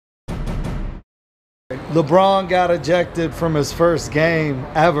LeBron got ejected from his first game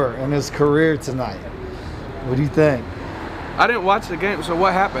ever in his career tonight. What do you think? I didn't watch the game, so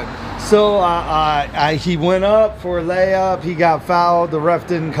what happened? So he went up for a layup. He got fouled. The ref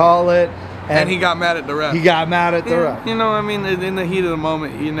didn't call it. And he got mad at the ref. He got mad at the ref. You know, I mean, in the heat of the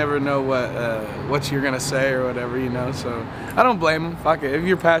moment, you never know what you're going to say or whatever, you know. So I don't blame him. Fuck it. If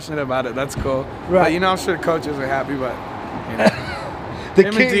you're passionate about it, that's cool. Right. But, you know, I'm sure the coaches are happy, but, you know.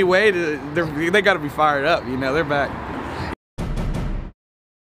 Him and D-Wade, they got to be fired up, you know. They're back.